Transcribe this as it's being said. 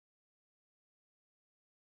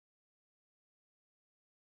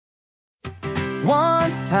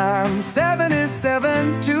1 times 7 is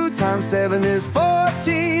 7. 2 times 7 is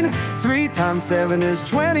 14. 3 times 7 is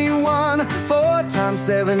 21. 4 times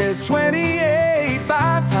 7 is 28.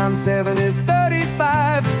 5 times 7 is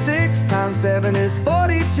 35. 6 times 7 is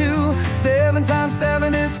 42. 7 times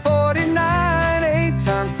 7 is 49. 8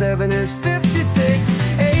 times 7 is 56.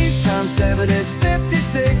 8 times 7 is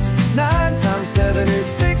 56. 9 times 7 is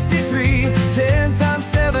 63. 10 times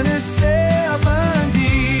 7 is 70.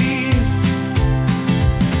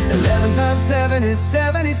 11 times 7 is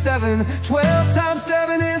 77. 12 times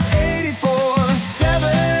 7 is 84. 7,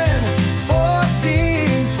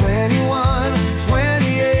 14, 21,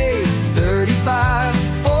 28, 35,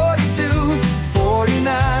 42,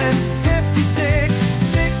 49, 56,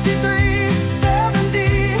 63,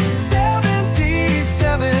 70,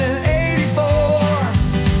 77, 84,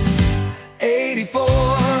 84.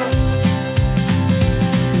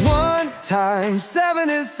 1 times 7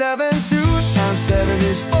 is 7. 2 times 7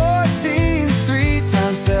 is 14. 3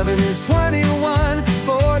 times 7 is 21.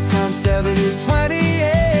 4 times 7 is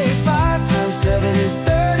 28. 5 times 7 is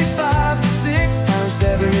 35. 6 times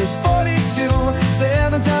 7 is 42.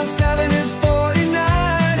 7 times 7 is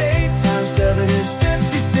 49. 8 times 7 is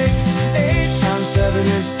 56. 8 times 7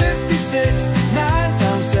 is 56. 9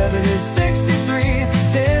 times 7 is 63.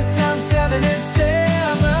 10 times 7 is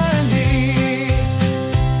 70.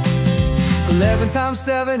 11 times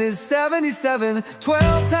 7 is 77.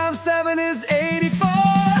 12 times 7 is 84.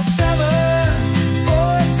 7,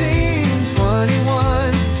 14,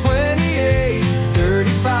 21, 28,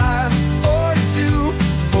 35, 42,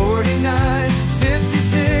 49,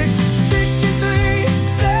 56, 63,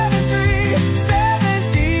 73,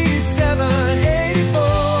 77,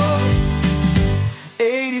 84,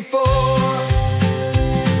 84.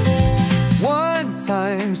 1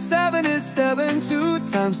 times 7 is 7. 2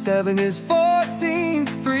 times 7 is 14.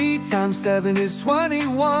 3 times 7 is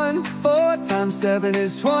 21. 4 times 7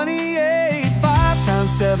 is 28. 5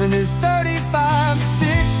 times 7 is 35.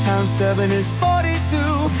 6 times 7 is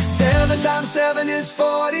 42. 7 times 7 is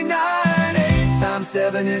 49. 8 times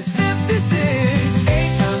 7 is 56.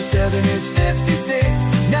 8 times 7 is 56.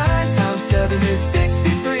 9 times 7 is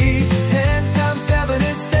 63. 10 times 7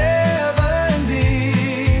 is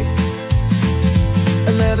 70.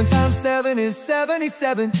 11 times 7 is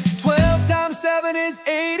 77. 12 times 7 is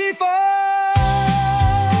 84.